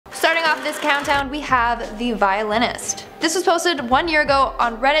off this countdown, we have The Violinist. This was posted 1 year ago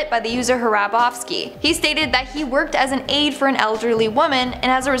on Reddit by the user Harabovsky. He stated that he worked as an aide for an elderly woman,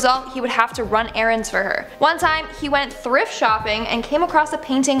 and as a result he would have to run errands for her. One time he went thrift shopping and came across a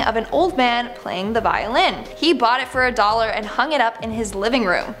painting of an old man playing the violin. He bought it for $1 and hung it up in his living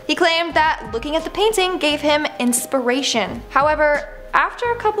room. He claimed that looking at the painting gave him inspiration. However,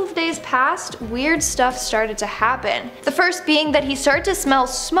 after a couple of days passed, weird stuff started to happen. The first being that he started to smell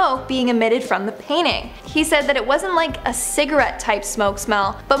smoke being emitted from the painting. He said that it wasn't like a cigarette type smoke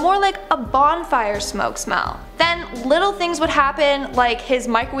smell, but more like a bonfire smoke smell. Then little things would happen, like his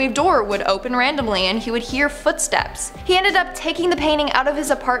microwave door would open randomly and he would hear footsteps. He ended up taking the painting out of his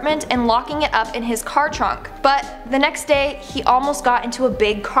apartment and locking it up in his car trunk. But the next day, he almost got into a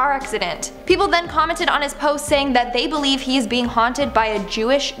big car accident. People then commented on his post saying that they believe he is being haunted by a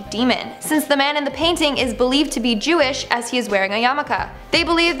Jewish demon, since the man in the painting is believed to be Jewish as he is wearing a yarmulke. They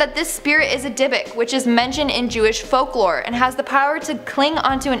believe that this spirit is a dybbuk, which is mentioned in Jewish folklore and has the power to cling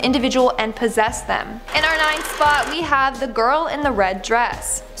onto an individual and possess them. In our 9th spot, we have The Girl in the Red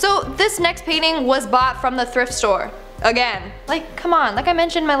Dress. So this next painting was bought from the thrift store. Again, like come on, like I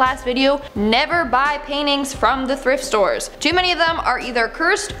mentioned in my last video, never buy paintings from the thrift stores. Too many of them are either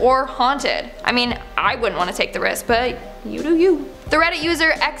cursed or haunted. I mean, I wouldn't want to take the risk, but you do you. The Reddit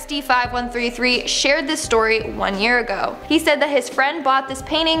user XD5133 shared this story 1 year ago. He said that his friend bought this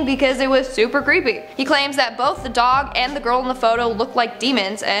painting because it was super creepy. He claims that both the dog and the girl in the photo look like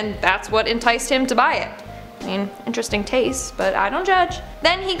demons, and that's what enticed him to buy it. I mean, interesting taste, but I don't judge.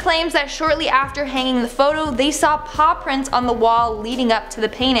 Then he claims that shortly after hanging the photo, they saw paw prints on the wall leading up to the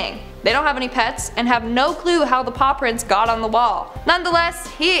painting. They don't have any pets and have no clue how the paw prints got on the wall. Nonetheless,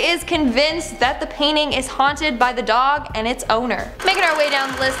 he is convinced that the painting is haunted by the dog and its owner. Making our way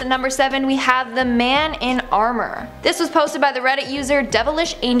down the list at number 7, we have The Man in Armor. This was posted by the Reddit user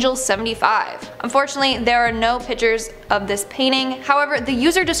DevilishAngel75. Unfortunately, there are no pictures of this painting. However, the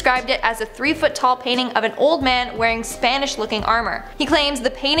user described it as a 3-foot tall painting of an old man wearing Spanish-looking armor. He claims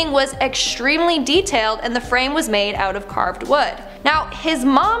the painting was extremely detailed and the frame was made out of carved wood. Now, his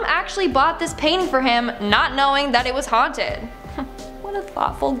mom actually bought this painting for him, not knowing that it was haunted. What a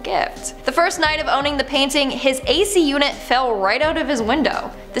thoughtful gift. The first night of owning the painting, his AC unit fell right out of his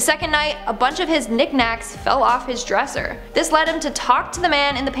window. The second night, a bunch of his knickknacks fell off his dresser. This led him to talk to the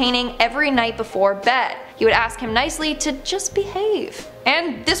man in the painting every night before bed. He would ask him nicely to just behave.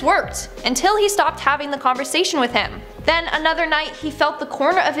 And this worked, until he stopped having the conversation with him. Then another night he felt the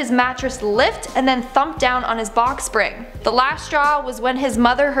corner of his mattress lift and then thump down on his box spring. The last straw was when his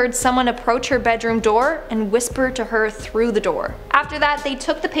mother heard someone approach her bedroom door and whisper to her through the door. After that, they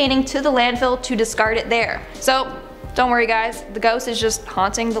took the painting to the landfill to discard it there. So don't worry guys, the ghost is just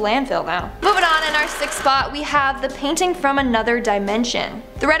haunting the landfill now. Moving on, in our 6th spot, we have The Painting from Another Dimension.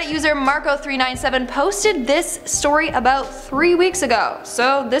 The Reddit user Marco397 posted this story about 3 weeks ago,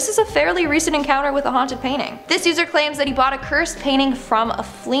 so this is a fairly recent encounter with a haunted painting. This user claims that he bought a cursed painting from a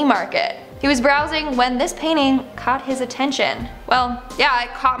flea market. He was browsing when this painting caught his attention. Well, yeah,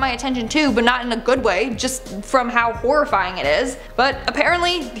 it caught my attention too, but not in a good way, just from how horrifying it is. But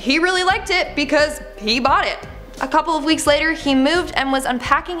apparently, he really liked it because he bought it. A couple of weeks later, he moved and was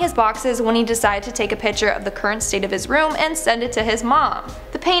unpacking his boxes when he decided to take a picture of the current state of his room and send it to his mom.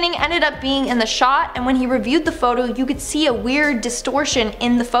 The painting ended up being in the shot, and when he reviewed the photo, you could see a weird distortion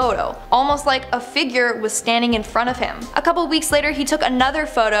in the photo, almost like a figure was standing in front of him. A couple weeks later, he took another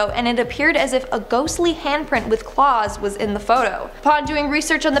photo and it appeared as if a ghostly handprint with claws was in the photo. Upon doing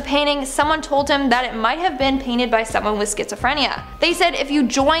research on the painting, someone told him that it might have been painted by someone with schizophrenia. They said if you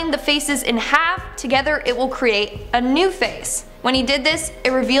join the faces in half, together it will create a new face. When he did this,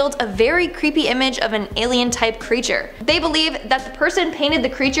 it revealed a very creepy image of an alien-type creature. They believe that the person painted the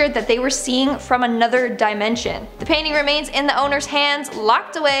creature that they were seeing from another dimension. The painting remains in the owner's hands,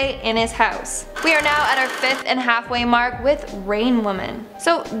 locked away in his house. We are now at our 5th and halfway mark with Rain Woman.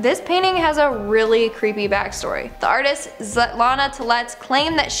 So this painting has a really creepy backstory. The artist Svetlana Telets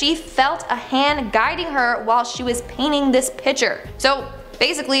claimed that she felt a hand guiding her while she was painting this picture. So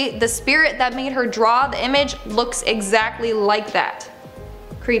basically, the spirit that made her draw the image looks exactly like that.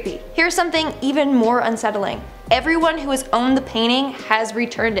 Creepy. Here's something even more unsettling. Everyone who has owned the painting has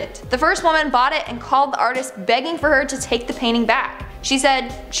returned it. The first woman bought it and called the artist begging for her to take the painting back. She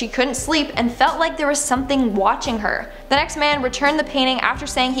said she couldn't sleep and felt like there was something watching her. The next man returned the painting after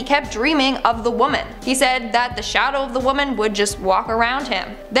saying he kept dreaming of the woman. He said that the shadow of the woman would just walk around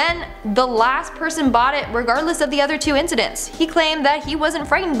him. Then the last person bought it regardless of the other 2 incidents. He claimed that he wasn't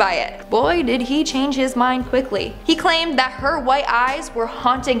frightened by it. Boy, did he change his mind quickly. He claimed that her white eyes were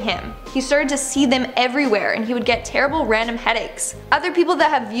haunting him. he started to see them everywhere and he would get terrible random headaches. Other people that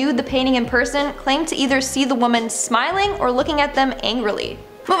have viewed the painting in person claim to either see the woman smiling or looking at them angrily.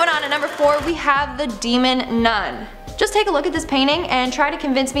 Moving on to number 4, we have the Demon Nun. Just take a look at this painting and try to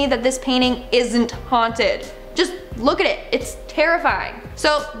convince me that this painting isn't haunted. Just look at it, it's terrifying.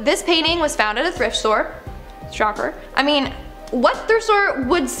 So this painting was found at a thrift store. Shocker. I mean, what thrift store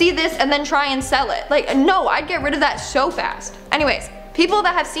would see this and then try and sell it? Like, no, I'd get rid of that so fast. Anyways, people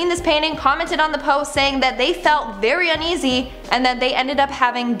that have seen this painting commented on the post saying that they felt very uneasy and that they ended up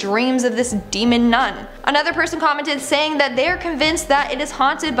having dreams of this demon nun. Another person commented saying that they are convinced that it is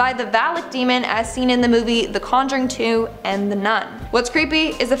haunted by the Valak demon as seen in the movie The Conjuring 2 and The Nun. What's creepy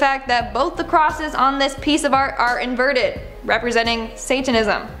is the fact that both the crosses on this piece of art are inverted, representing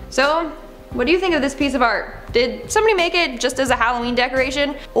Satanism. So, what do you think of this piece of art? Did somebody make it just as a Halloween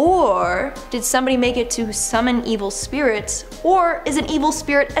decoration? Or did somebody make it to summon evil spirits? Or is an evil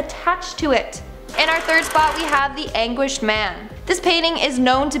spirit attached to it? In our third spot, we have the Anguished Man. This painting is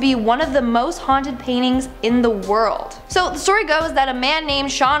known to be one of the most haunted paintings in the world. So the story goes that a man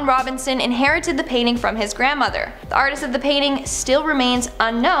named Sean Robinson inherited the painting from his grandmother. The artist of the painting still remains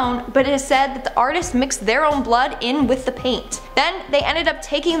unknown, but it is said that the artist mixed their own blood in with the paint. Then they ended up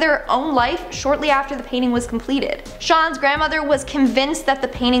taking their own life shortly after the painting was completed. Sean's grandmother was convinced that the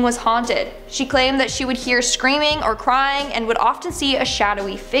painting was haunted. She claimed that she would hear screaming or crying and would often see a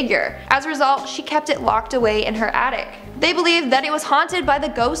shadowy figure. As a result, she kept it locked away in her attic. They believed that it was haunted by the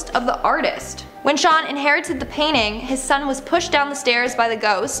ghost of the artist. When Sean inherited the painting, his son was pushed down the stairs by the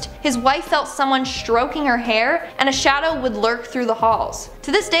ghost, his wife felt someone stroking her hair, and a shadow would lurk through the halls.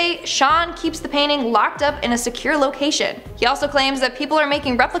 To this day, Sean keeps the painting locked up in a secure location. He also claims that people are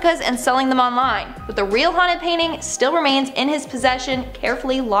making replicas and selling them online, but the real haunted painting still remains in his possession,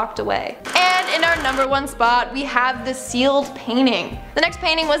 carefully locked away. And in our number 1 spot, we have the Sealed Painting. The next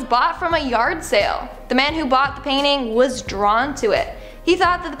painting was bought from a yard sale. The man who bought the painting was drawn to it. He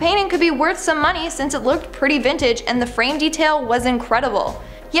thought that the painting could be worth some money since it looked pretty vintage and the frame detail was incredible.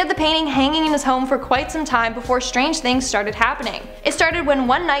 He had the painting hanging in his home for quite some time before strange things started happening. It started when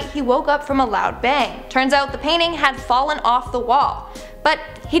one night he woke up from a loud bang. Turns out the painting had fallen off the wall. But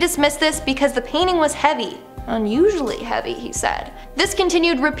he dismissed this because the painting was heavy. Unusually heavy, he said. This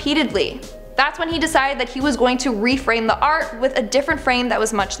continued repeatedly. That's when he decided that he was going to reframe the art with a different frame that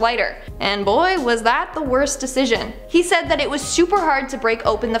was much lighter. And boy, was that the worst decision. He said that it was super hard to break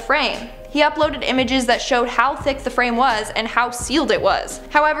open the frame. He uploaded images that showed how thick the frame was and how sealed it was.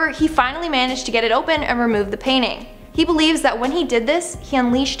 However, he finally managed to get it open and remove the painting. He believes that when he did this, he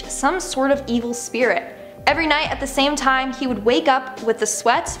unleashed some sort of evil spirit. Every night at the same time, he would wake up with the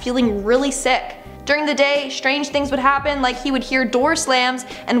sweats, feeling really sick. During the day, strange things would happen, like he would hear door slams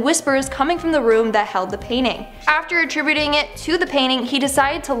and whispers coming from the room that held the painting. After attributing it to the painting, he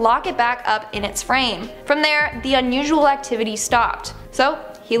decided to lock it back up in its frame. From there, the unusual activity stopped. So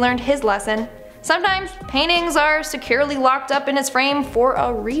he learned his lesson. Sometimes paintings are securely locked up in its frame for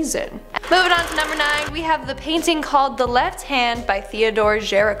a reason. Moving on to number 9, we have the painting called The Left Hand by Theodore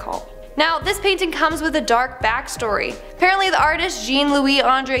Géricault. Now, this painting comes with a dark backstory. Apparently the artist Jean-Louis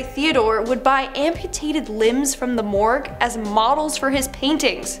André Theodore would buy amputated limbs from the morgue as models for his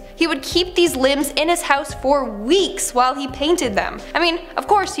paintings. He would keep these limbs in his house for weeks while he painted them. I mean, of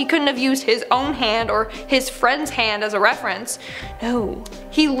course he couldn't have used his own hand or his friend's hand as a reference. No,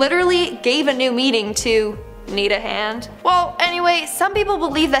 he literally gave a new meaning to need a hand. Well, anyway, some people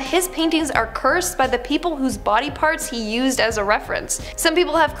believe that his paintings are cursed by the people whose body parts he used as a reference. Some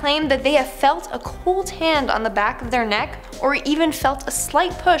people have claimed that they have felt a cold hand on the back of their neck or even felt a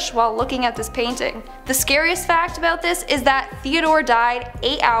slight push while looking at this painting. The scariest fact about this is that Theodore died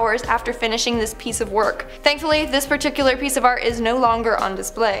 8 hours after finishing this piece of work. Thankfully, this particular piece of art is no longer on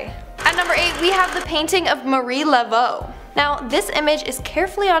display. At number 8, we have the painting of Marie Laveau. Now, this image is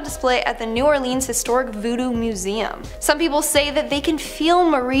carefully on display at the New Orleans Historic Voodoo Museum. Some people say that they can feel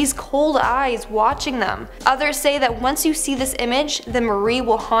Marie's cold eyes watching them. Others say that once you see this image, then Marie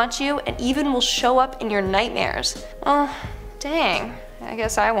will haunt you and even will show up in your nightmares. Oh, dang. I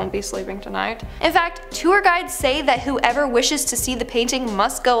guess I won't be sleeping tonight. In fact, tour guides say that whoever wishes to see the painting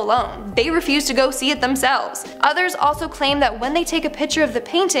must go alone. They refuse to go see it themselves. Others also claim that when they take a picture of the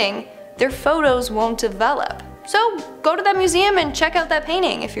painting, their photos won't develop. So go to that museum and check out that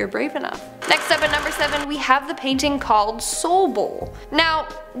painting if you're brave enough. Next up at number 7, we have the painting called Soul Bowl. Now,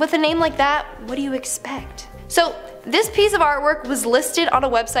 with a name like that, what do you expect? So this piece of artwork was listed on a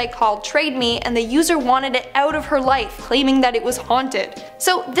website called Trade Me, and the user wanted it out of her life, claiming that it was haunted.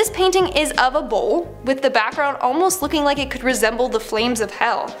 So this painting is of a bowl, with the background almost looking like it could resemble the flames of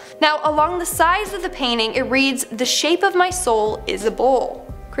hell. Now, along the sides of the painting it reads, "The shape of my soul is a bowl."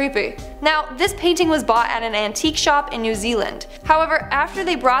 Creepy. Now, this painting was bought at an antique shop in New Zealand. However, after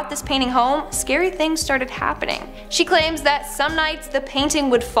they brought this painting home, scary things started happening. She claims that some nights the painting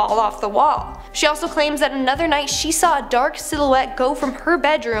would fall off the wall. She also claims that another night she saw a dark silhouette go from her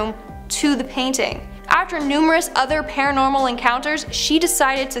bedroom to the painting. After numerous other paranormal encounters, she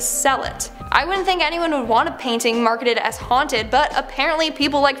decided to sell it. I wouldn't think anyone would want a painting marketed as haunted, but apparently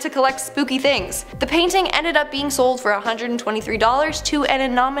people like to collect spooky things. The painting ended up being sold for $123 to an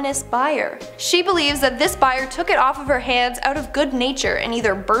anonymous buyer. She believes that this buyer took it off of her hands out of good nature and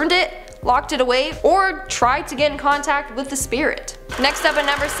either burned it, locked it away, or tried to get in contact with the spirit. Next up at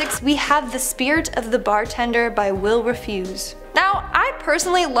number 6, we have The Spirit of the Bartender by Will Refuse. Now, I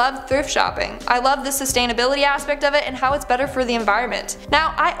personally love thrift shopping. I love the sustainability aspect of it and how it's better for the environment.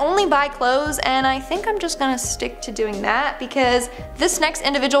 Now, I only buy clothes, and I think I'm just gonna stick to doing that because this next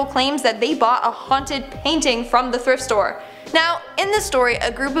individual claims that they bought a haunted painting from the thrift store. Now, in this story,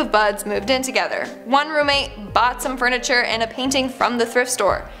 a group of buds moved in together. One roommate bought some furniture and a painting from the thrift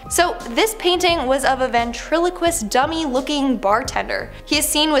store. So this painting was of a ventriloquist dummy looking bartender. He is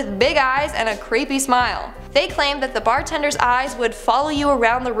seen with big eyes and a creepy smile. They claimed that the bartender's eyes would follow you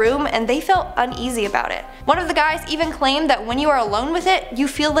around the room and they felt uneasy about it. One of the guys even claimed that when you are alone with it, you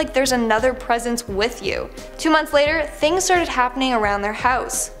feel like there's another presence with you. 2 months later, things started happening around their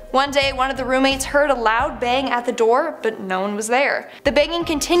house. One day, one of the roommates heard a loud bang at the door, but no one was there. The banging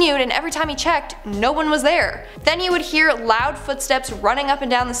continued, and every time he checked, no one was there. Then you would hear loud footsteps running up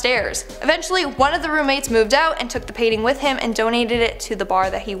and down the stairs. Eventually, one of the roommates moved out and took the painting with him and donated it to the bar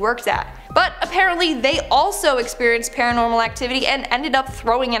that he worked at. But apparently they also experienced paranormal activity and ended up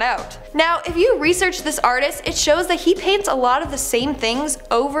throwing it out. Now, if you research this artist, it shows that he paints a lot of the same things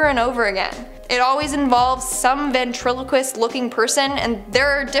over and over again. It always involves some ventriloquist looking person, and there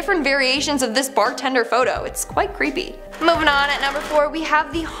are different variations of this bartender photo. It's quite creepy. Moving on, at number 4, we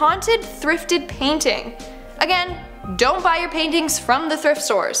have the haunted thrifted painting. Again, don't buy your paintings from the thrift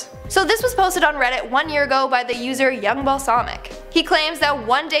stores. So this was posted on Reddit 1 year ago by the user Young Balsamic. He claims that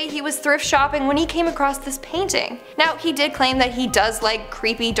one day he was thrift shopping when he came across this painting. Now, he did claim that he does like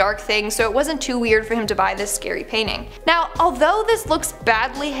creepy dark things, so it wasn't too weird for him to buy this scary painting. Now, although this looks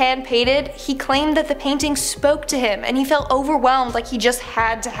badly hand painted, he claimed that the painting spoke to him and he felt overwhelmed, like he just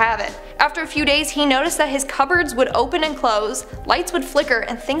had to have it. After a few days, he noticed that his cupboards would open and close, lights would flicker,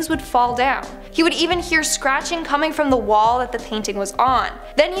 and things would fall down. He would even hear scratching coming from the wall that the painting was on.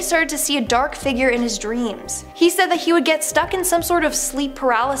 Then he started to see a dark figure in his dreams. He said that he would get stuck in some sort of sleep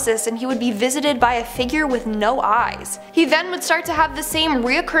paralysis and he would be visited by a figure with no eyes. He then would start to have the same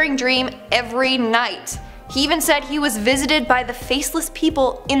reoccurring dream every night. He even said he was visited by the faceless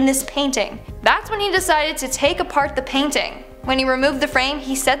people in this painting. That's when he decided to take apart the painting. When he removed the frame,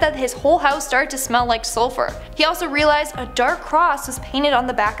 he said that his whole house started to smell like sulfur. He also realized a dark cross was painted on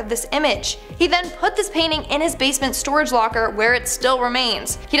the back of this image. He then put this painting in his basement storage locker where it still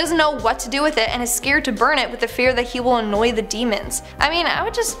remains. He doesn't know what to do with it and is scared to burn it with the fear that he will annoy the demons. I mean, I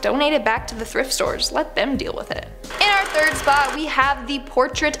would just donate it back to the thrift store, just let them deal with it. In our third spot, we have the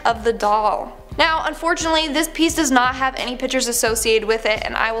Portrait of the Doll. Now, unfortunately, this piece does not have any pictures associated with it,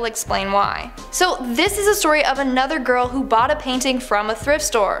 and I will explain why. So this is a story of another girl who bought a painting from a thrift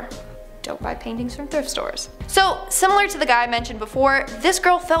store. Don't buy paintings from thrift stores. So, similar to the guy I mentioned before, this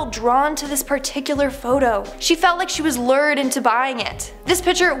girl felt drawn to this particular photo. She felt like she was lured into buying it. This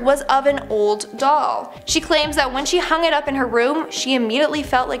picture was of an old doll. She claims that when she hung it up in her room, she immediately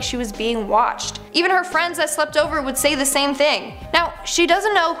felt like she was being watched. Even her friends that slept over would say the same thing. Now, she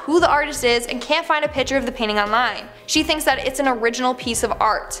doesn't know who the artist is and can't find a picture of the painting online. She thinks that it's an original piece of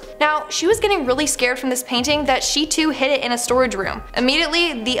art. Now, she was getting really scared from this painting that she too hid it in a storage room.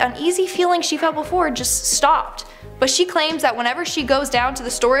 Immediately, the uneasy feeling she felt before just stopped. But she claims that whenever she goes down to the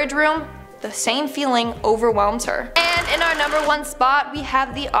storage room, the same feeling overwhelms her. And in our number 1 spot, we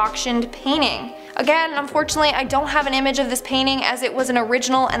have the auctioned painting. Again, unfortunately, I don't have an image of this painting as it was an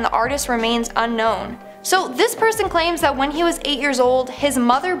original and the artist remains unknown. So this person claims that when he was 8 years old, his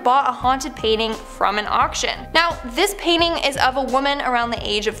mother bought a haunted painting from an auction. Now, this painting is of a woman around the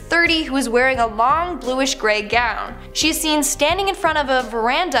age of 30 who is wearing a long bluish gray gown. She is seen standing in front of a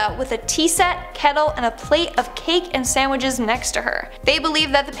veranda with a tea set, kettle, and a plate of cake and sandwiches next to her. They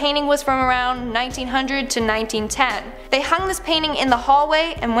believe that the painting was from around 1900 to 1910. They hung this painting in the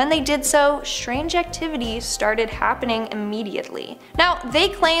hallway, and when they did so, strange activities started happening immediately. Now, they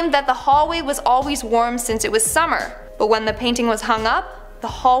claimed that the hallway was always warm since it was summer, but when the painting was hung up, the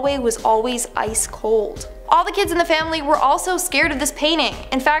hallway was always ice cold. All the kids in the family were also scared of this painting.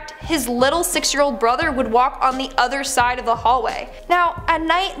 In fact, his little 6-year-old brother would walk on the other side of the hallway. Now, at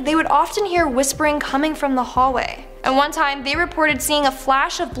night, they would often hear whispering coming from the hallway. And one time they reported seeing a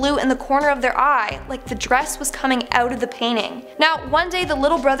flash of blue in the corner of their eye, like the dress was coming out of the painting. Now, one day the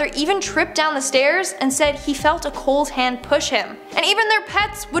little brother even tripped down the stairs and said he felt a cold hand push him. And even their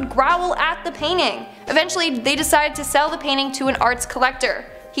pets would growl at the painting. Eventually, they decided to sell the painting to an arts collector.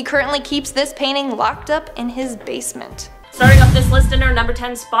 He currently keeps this painting locked up in his basement. Starting off this list in our number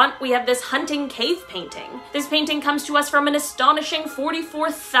 10 spot, we have this hunting cave painting. This painting comes to us from an astonishing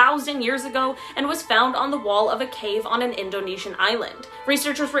 44,000 years ago and was found on the wall of a cave on an Indonesian island.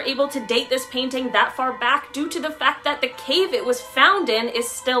 Researchers were able to date this painting that far back due to the fact that the cave it was found in is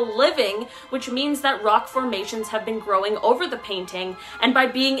still living, which means that rock formations have been growing over the painting, and by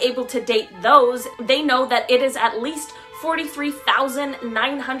being able to date those, they know that it is at least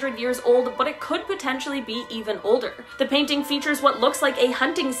 43,900 years old, but it could potentially be even older. The painting features what looks like a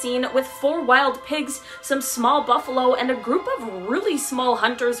hunting scene with 4 wild pigs, some small buffalo, and a group of really small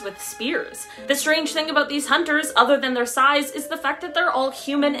hunters with spears. The strange thing about these hunters, other than their size, is the fact that they're all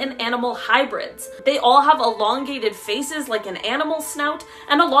human and animal hybrids. They all have elongated faces like an animal snout,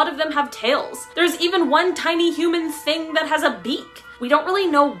 and a lot of them have tails. There's even one tiny human thing that has a beak. We don't really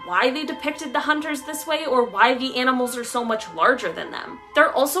know why they depicted the hunters this way or why the animals are so much larger than them.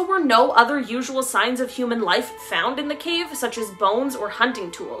 There also were no other usual signs of human life found in the cave, such as bones or hunting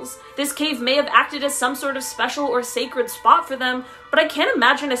tools. This cave may have acted as some sort of special or sacred spot for them, but I can't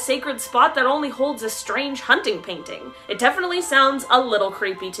imagine a sacred spot that only holds a strange hunting painting. It definitely sounds a little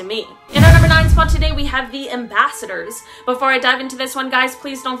creepy to me. In our number 9 spot today, we have the Ambassadors. Before I dive into this one, guys,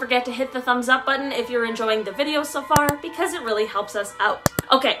 please don't forget to hit the thumbs up button if you're enjoying the video so far, because it really helps us out.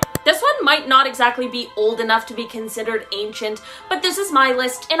 Okay, this one might not exactly be old enough to be considered ancient, but this is my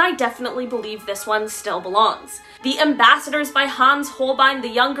list, and I definitely believe this one still belongs. The Ambassadors by Hans Holbein the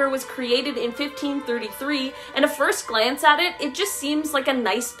Younger was created in 1533, and at first glance at it, it just seems like a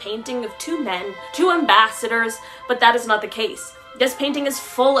nice painting of 2 men, 2 ambassadors, but that is not the case. This painting is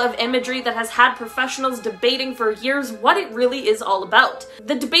full of imagery that has had professionals debating for years what it really is all about.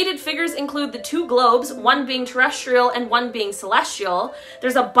 The debated figures include the 2 globes, one being terrestrial and one being celestial.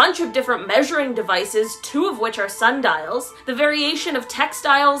 There's a bunch of different measuring devices, 2 of which are sundials, the variation of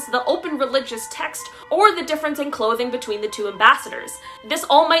textiles, the open religious text, or the difference in clothing between the 2 ambassadors. This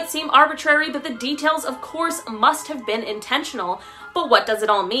all might seem arbitrary, but the details, of course, must have been intentional. But what does it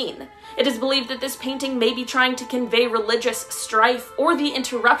all mean? It is believed that this painting may be trying to convey religious strife or the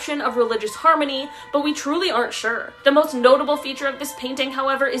interruption of religious harmony, but we truly aren't sure. The most notable feature of this painting,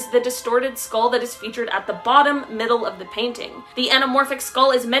 however, is the distorted skull that is featured at the bottom middle of the painting. The anamorphic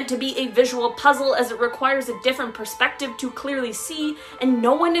skull is meant to be a visual puzzle as it requires a different perspective to clearly see, and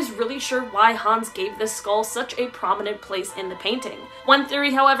no one is really sure why Hans gave this skull such a prominent place in the painting. One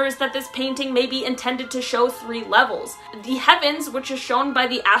theory, however, is that this painting may be intended to show 3 levels. The heavens, which is shown by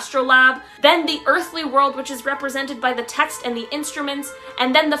the astrolabe, then the earthly world, which is represented by the text and the instruments,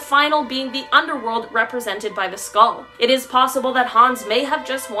 and then the final being the underworld represented by the skull. It is possible that Hans may have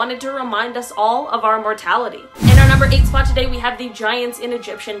just wanted to remind us all of our mortality. In our number 8 spot today, we have the giants in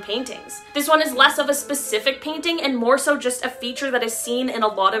Egyptian paintings. This one is less of a specific painting and more so just a feature that is seen in a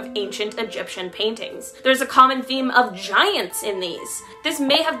lot of ancient Egyptian paintings. There's a common theme of giants in these. This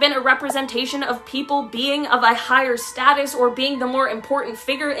may have been a representation of people being of a higher status or being the more important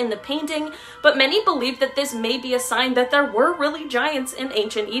figure in the painting, but many believe that this may be a sign that there were really giants in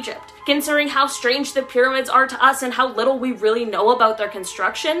ancient Egypt. Considering how strange the pyramids are to us and how little we really know about their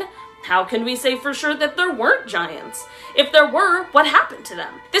construction, how can we say for sure that there weren't giants? If there were, what happened to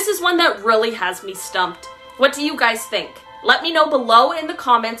them? This is one that really has me stumped. What do you guys think? Let me know below in the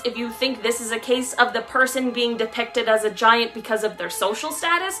comments if you think this is a case of the person being depicted as a giant because of their social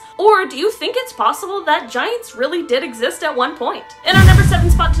status, or do you think it's possible that giants really did exist at one point? In our number 7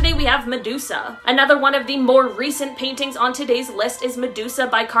 spot today, we have Medusa. Another one of the more recent paintings on today's list is Medusa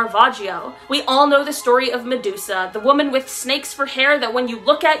by Caravaggio. We all know the story of Medusa, the woman with snakes for hair that when you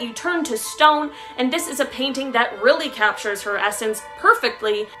look at you turn to stone, and this is a painting that really captures her essence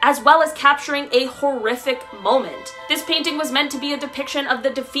perfectly, as well as capturing a horrific moment. This painting was meant to be a depiction of the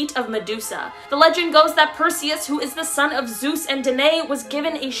defeat of Medusa. The legend goes that Perseus, who is the son of Zeus and Danae, was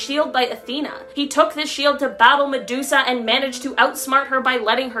given a shield by Athena. He took this shield to battle Medusa and managed to outsmart her by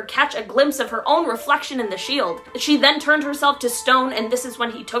letting her catch a glimpse of her own reflection in the shield. She then turned herself to stone, and this is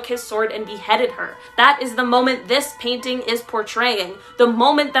when he took his sword and beheaded her. That is the moment this painting is portraying, the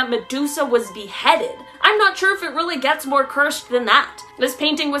moment that Medusa was beheaded. I'm not sure if it really gets more cursed than that. This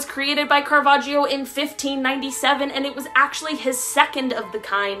painting was created by Caravaggio in 1597, and it was actually his second of the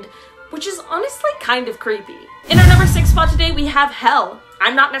kind, which is honestly kind of creepy. In our number 6 spot today, we have Hell.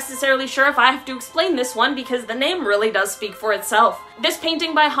 I'm not necessarily sure if I have to explain this one because the name really does speak for itself. This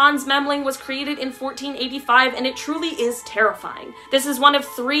painting by Hans Memling was created in 1485 and it truly is terrifying. This is one of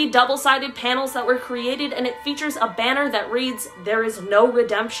 3 double-sided panels that were created and it features a banner that reads, "There is no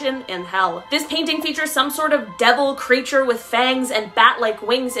redemption in hell." This painting features some sort of devil creature with fangs and bat-like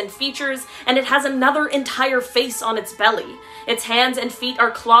wings and features, and it has another entire face on its belly. Its hands and feet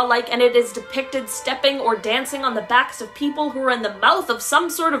are claw-like and it is depicted stepping or dancing on the backs of people who are in the mouth of some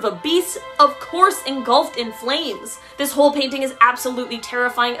sort of a beast, of course engulfed in flames. This whole painting is absolutely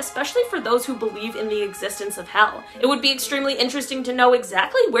terrifying, especially for those who believe in the existence of hell. It would be extremely interesting to know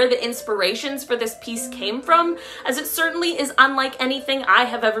exactly where the inspirations for this piece came from, as it certainly is unlike anything I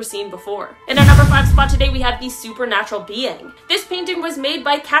have ever seen before. In our number 5 spot today, we have the Supernatural Being. This painting was made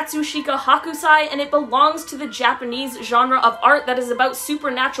by Katsushika Hakusai, and it belongs to the Japanese genre of art that is about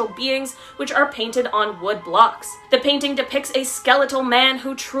supernatural beings which are painted on wood blocks. The painting depicts a skeletal man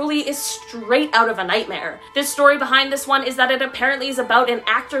who truly is straight out of a nightmare. The story behind this one is that it apparently is about an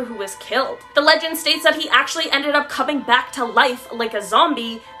actor who was killed. The legend states that he actually ended up coming back to life like a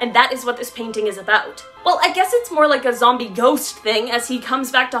zombie, and that is what this painting is about. Well, I guess it's more like a zombie ghost thing, as he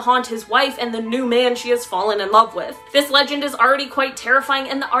comes back to haunt his wife and the new man she has fallen in love with. This legend is already quite terrifying,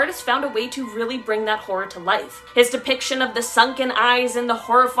 and the artist found a way to really bring that horror to life. His depiction of the sunken eyes and the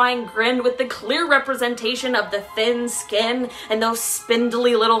horrifying grin with the clear representation of the thin skin and those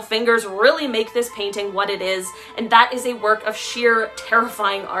spindly little fingers really make this painting what it is, and that is a work of sheer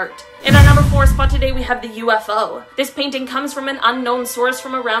terrifying art. In our number 4 spot today, we have the UFO. This painting comes from an unknown source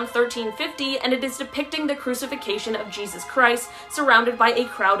from around 1350, and it is depicting the crucifixion of Jesus Christ surrounded by a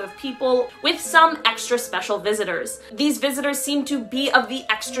crowd of people with some extra special visitors. These visitors seem to be of the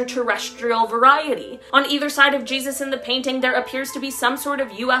extraterrestrial variety. On either side of Jesus in the painting, there appears to be some sort of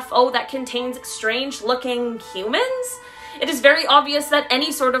UFO that contains strange-looking humans? It is very obvious that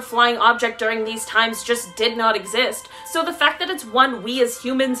any sort of flying object during these times just did not exist, so the fact that it's one we as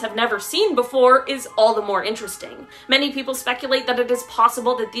humans have never seen before is all the more interesting. Many people speculate that it is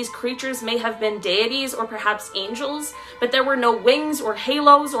possible that these creatures may have been deities or perhaps angels, but there were no wings or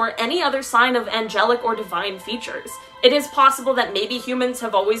halos or any other sign of angelic or divine features. It is possible that maybe humans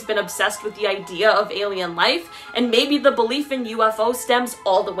have always been obsessed with the idea of alien life, and maybe the belief in UFO stems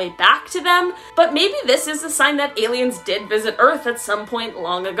all the way back to them, but maybe this is a sign that aliens did visit Earth at some point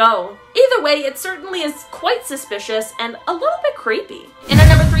long ago. Either way, it certainly is quite suspicious and a little bit creepy. In our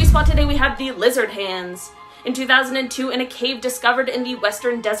number 3 spot today, we have the lizard hands. In 2002, in a cave discovered in the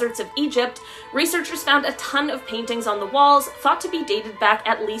western deserts of Egypt, researchers found a ton of paintings on the walls, thought to be dated back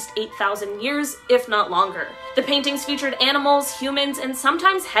at least 8,000 years, if not longer. The paintings featured animals, humans, and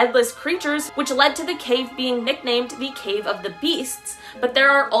sometimes headless creatures, which led to the cave being nicknamed the Cave of the Beasts, but there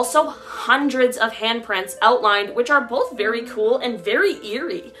are also hundreds of handprints outlined, which are both very cool and very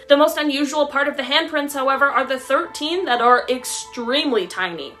eerie. The most unusual part of the handprints, however, are the 13 that are extremely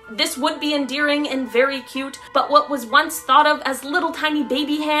tiny. This would be endearing and very cute, but what was once thought of as little tiny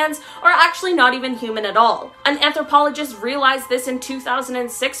baby hands are actually not even human at all. An anthropologist realized this in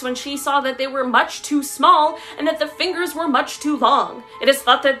 2006 when she saw that they were much too small and that the fingers were much too long. It is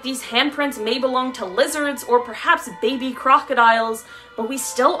thought that these handprints may belong to lizards or perhaps baby crocodiles, but we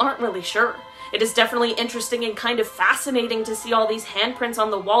still aren't really sure. It is definitely interesting and kind of fascinating to see all these handprints on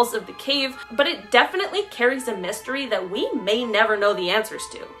the walls of the cave, but it definitely carries a mystery that we may never know the answers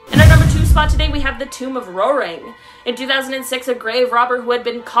to. In our number 2 spot today, we have the Tomb of Roaring. In 2006, a grave robber who had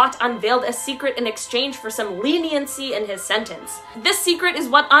been caught unveiled a secret in exchange for some leniency in his sentence. This secret is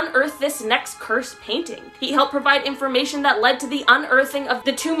what unearthed this next cursed painting. He helped provide information that led to the unearthing of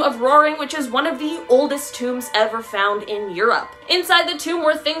the Tomb of Roaring, which is one of the oldest tombs ever found in Europe. Inside the tomb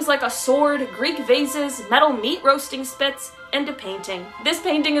were things like a sword, Greek vases, metal meat roasting spits, and a painting. This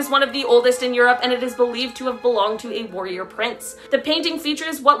painting is one of the oldest in Europe, and it is believed to have belonged to a warrior prince. The painting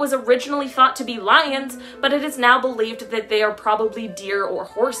features what was originally thought to be lions, but it is now believed that they are probably deer or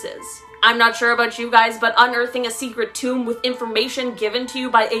horses. I'm not sure about you guys, but unearthing a secret tomb with information given to you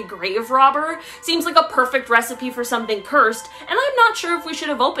by a grave robber seems like a perfect recipe for something cursed, and I'm not sure if we should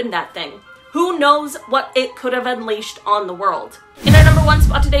have opened that thing. Who knows what it could have unleashed on the world. In our number 1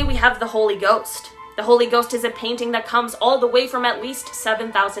 spot today, we have the Holy Ghost. The Holy Ghost is a painting that comes all the way from at least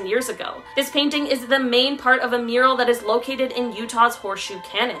 7,000 years ago. This painting is the main part of a mural that is located in Utah's Horseshoe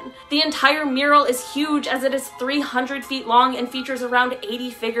Canyon. The entire mural is huge, as it is 300 feet long and features around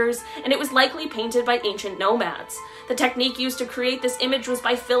 80 figures, and it was likely painted by ancient nomads. The technique used to create this image was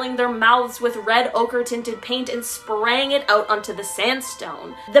by filling their mouths with red ochre-tinted paint and spraying it out onto the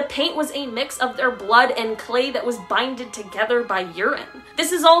sandstone. The paint was a mix of their blood and clay that was binded together by urine.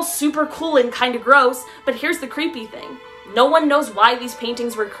 This is all super cool and kinda gross, but here's the creepy thing. No one knows why these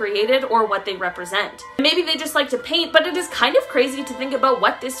paintings were created or what they represent. Maybe they just like to paint, but it is kind of crazy to think about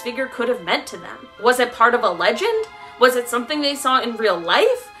what this figure could have meant to them. Was it part of a legend? Was it something they saw in real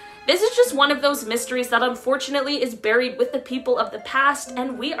life? This is just one of those mysteries that unfortunately is buried with the people of the past,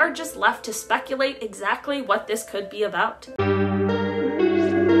 and we are just left to speculate exactly what this could be about.